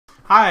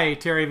Hi,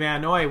 Terry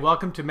VanNoy.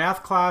 Welcome to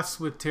Math Class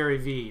with Terry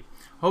V.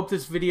 Hope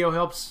this video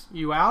helps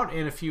you out,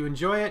 and if you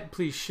enjoy it,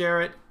 please share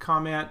it,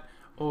 comment,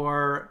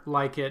 or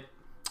like it.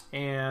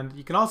 And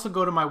you can also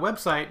go to my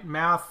website,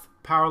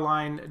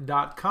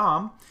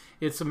 MathPowerLine.com.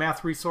 It's a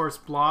math resource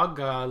blog,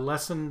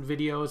 lesson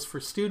videos for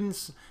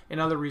students, and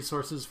other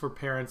resources for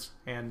parents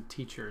and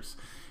teachers.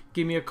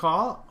 Give me a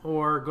call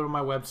or go to my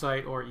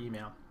website or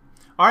email.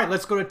 All right,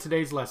 let's go to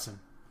today's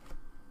lesson.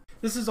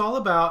 This is all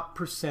about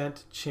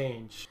percent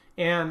change.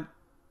 And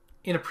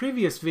in a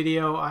previous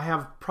video, I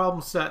have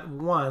problem set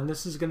 1.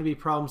 This is going to be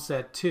problem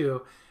set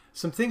 2.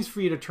 Some things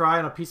for you to try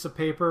on a piece of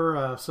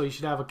paper, so you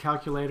should have a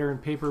calculator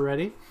and paper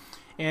ready.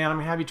 And I'm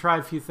going to have you try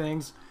a few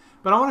things.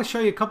 But I want to show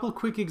you a couple of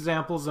quick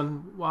examples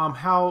on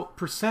how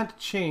percent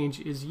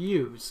change is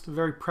used. A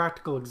very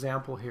practical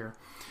example here.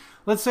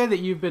 Let's say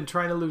that you've been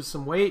trying to lose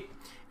some weight,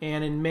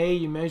 and in May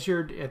you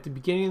measured at the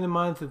beginning of the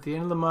month, at the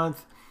end of the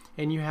month,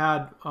 and you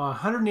had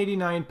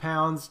 189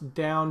 pounds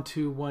down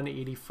to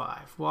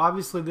 185. Well,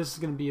 obviously this is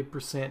going to be a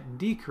percent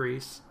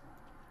decrease.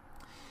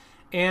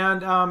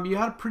 And you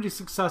had a pretty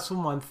successful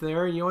month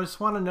there. You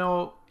just want to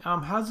know,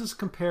 how does this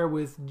compare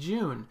with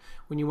June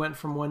when you went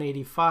from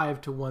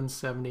 185 to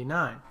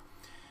 179?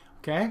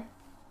 Okay.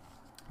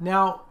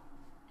 Now,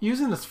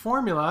 using this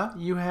formula,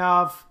 you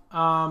have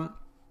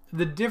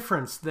the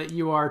difference that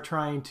you are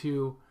trying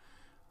to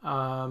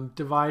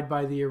divide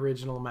by the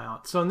original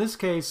amount. So in this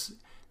case,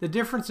 the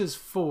difference is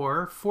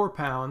 4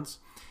 pounds,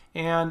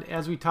 and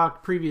as we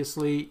talked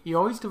previously, you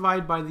always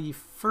divide by the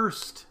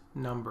first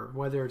number,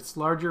 whether it's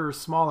larger or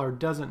smaller,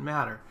 doesn't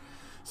matter.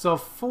 So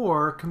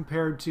 4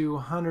 compared to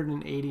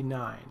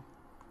 189.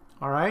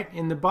 All right,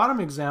 in the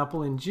bottom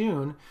example in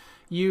June,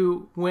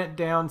 you went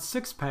down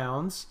 6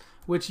 pounds,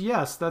 which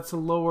yes, that's a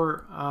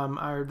lower,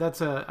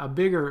 that's a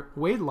bigger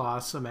weight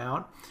loss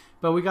amount,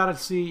 but we got to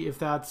see if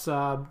that's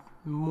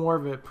more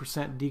of a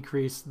percent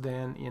decrease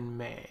than in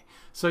May.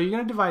 So you're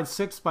going to divide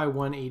 6 by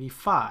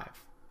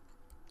 185.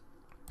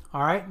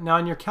 All right, now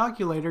in your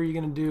calculator, you're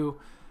going to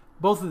do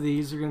both of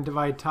these. You're going to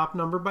divide top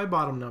number by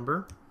bottom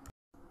number.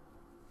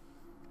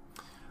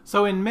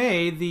 So in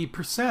May, the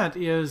percent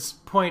is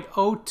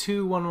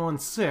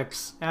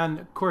 0.02116,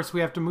 and of course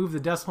we have to move the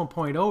decimal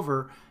point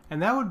over,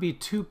 and that would be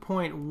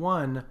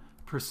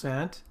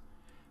 2.1%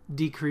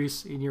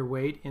 decrease in your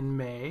weight in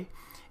May.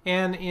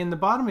 And in the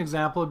bottom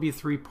example, it would be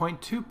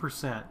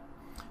 3.2%.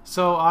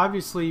 So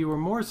obviously you were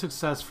more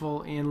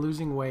successful in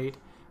losing weight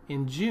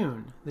in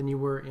June than you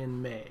were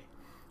in May.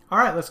 All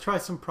right, let's try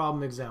some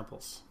problem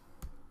examples.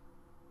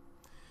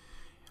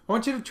 I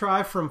want you to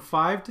try from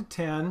 5 to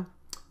 10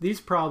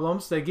 these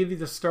problems. They give you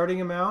the starting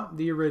amount,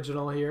 the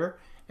original here,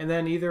 and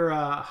then either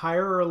a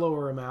higher or a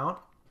lower amount.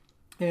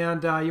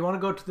 And you want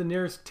to go to the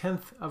nearest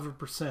 1/10 of a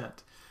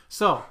percent.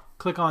 So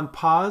click on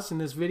pause in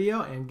this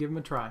video and give them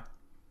a try.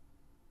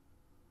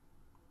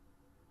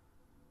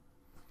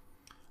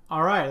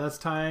 All right, that's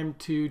time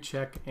to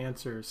check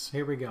answers.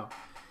 Here we go.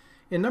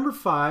 In number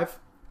 5,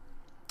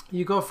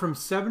 you go from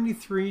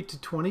 73 to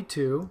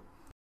 22.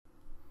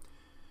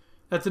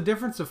 That's a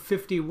difference of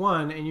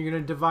 51, and you're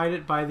going to divide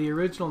it by the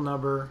original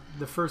number,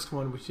 the first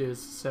one, which is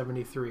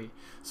 73.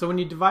 So when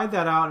you divide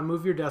that out and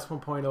move your decimal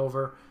point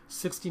over,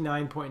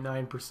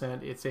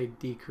 69.9%, it's a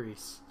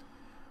decrease.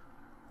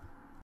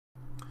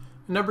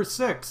 Number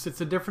 6,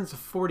 it's a difference of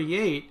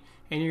 48,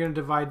 and you're going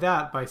to divide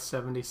that by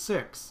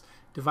 76.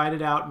 Divide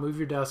it out, move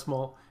your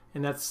decimal,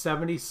 and that's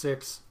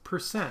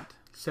 76%,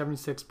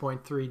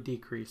 76.3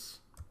 decrease.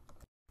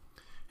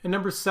 And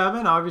number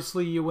 7,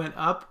 obviously you went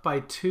up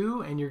by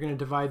 2, and you're going to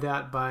divide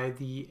that by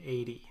the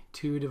 80.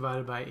 2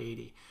 divided by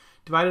 80.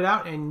 Divide it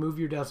out and move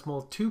your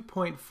decimal,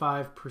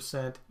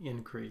 2.5%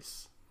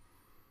 increase.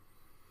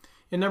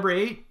 In number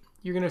 8,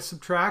 you're going to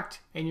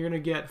subtract, and you're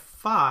going to get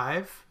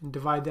 5, and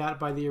divide that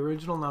by the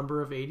original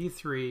number of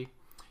 83.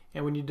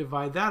 And when you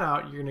divide that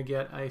out, you're going to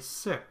get a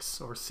 6,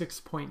 or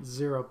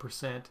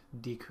 6.0%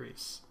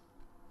 decrease.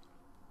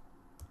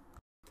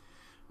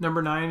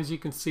 Number 9, as you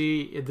can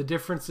see, the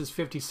difference is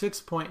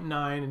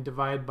 56.9, and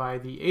divide by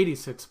the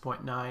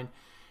 86.9,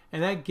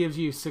 and that gives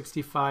you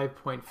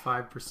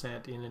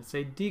 65.5%, and it's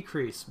a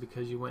decrease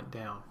because you went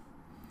down.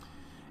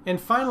 And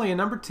finally, in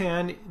number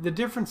 10, the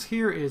difference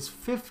here is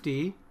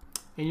 50,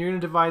 and you're going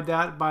to divide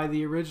that by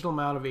the original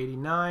amount of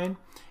 89,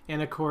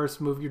 and of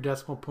course move your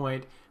decimal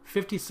point,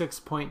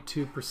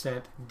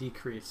 56.2%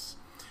 decrease.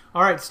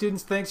 All right,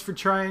 students, thanks for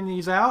trying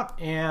these out,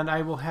 and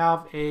I will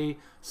have a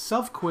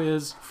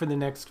self-quiz for the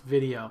next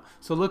video.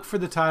 So look for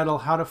the title,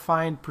 How to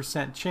Find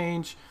Percent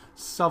Change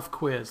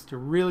Self-Quiz, to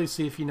really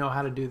see if you know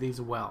how to do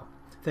these well.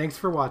 Thanks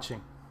for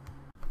watching.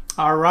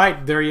 All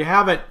right, there you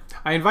have it.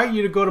 I invite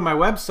you to go to my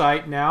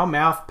website now,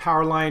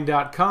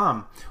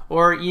 MathPowerLine.com,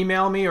 or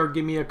email me or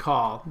give me a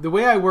call. The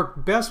way I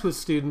work best with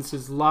students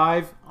is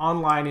live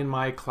online in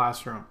my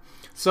classroom.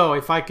 So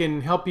if I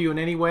can help you in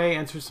any way,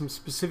 answer some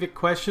specific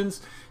questions,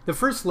 the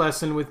first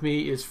lesson with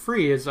me is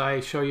free as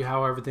I show you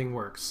how everything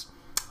works.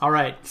 All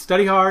right,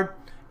 study hard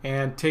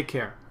and take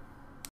care.